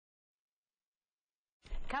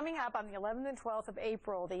Coming up on the 11th and 12th of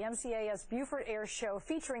April, the MCAS Beaufort Air Show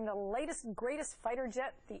featuring the latest and greatest fighter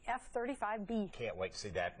jet, the F-35B. Can't wait to see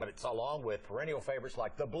that, but it's along with perennial favorites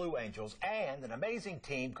like the Blue Angels and an amazing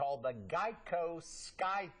team called the GEICO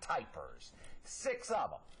Skytypers. 6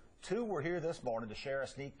 of them. 2 were here this morning to share a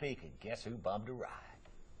sneak peek, and guess who bummed a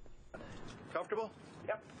ride? Comfortable?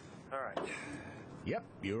 Yep. All right. Yep,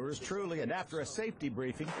 yours truly. And after a safety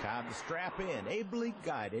briefing, time to strap in, ably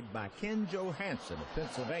guided by Ken Johansson of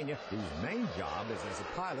Pennsylvania, whose main job is as a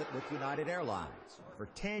pilot with United Airlines. For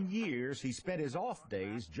 10 years, he spent his off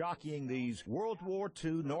days jockeying these World War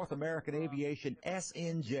II North American Aviation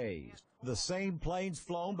SNJs, the same planes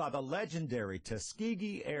flown by the legendary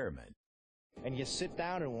Tuskegee Airmen. And you sit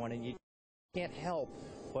down in one and you can't help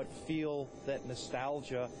but feel that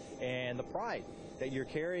nostalgia and the pride that you're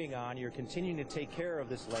carrying on. You're continuing to take care of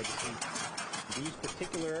this legacy. These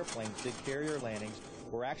particular airplanes, big carrier landings,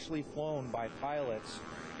 were actually flown by pilots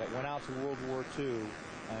that went out to World War II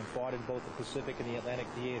and fought in both the Pacific and the Atlantic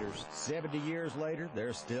theaters. 70 years later,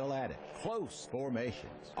 they're still at it. Close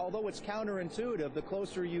formations. Although it's counterintuitive, the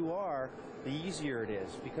closer you are, the easier it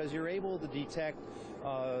is, because you're able to detect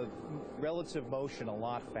relative motion a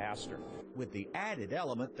lot faster. With the added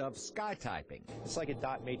element of skytyping. It's like a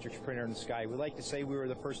dot matrix printer in the sky. We like to say we were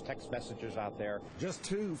the first text messengers out there. Just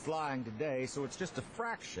 2 flying today, so it's just a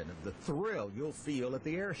fraction of the thrill you'll feel at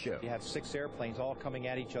the air show. You have 6 airplanes all coming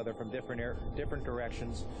at each other from different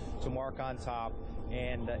directions to mark on top,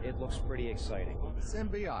 and it looks pretty exciting.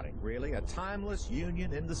 Symbiotic, really, a timeless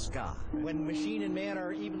union in the sky. When machine and man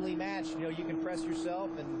are evenly matched, you know, you can press yourself,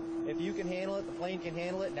 and if you can handle it, the plane can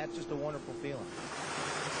handle it, and that's just a wonderful feeling.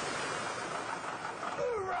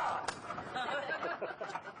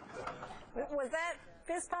 Was that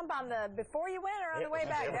fist pump on the before you went or on the way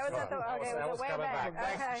back? That was at the okay, that it was the way coming back. back.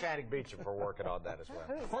 Thanks Okay. to Channing Beecher for working on that as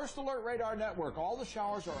well. First Alert Radar Network. All the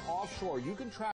showers are offshore. You can track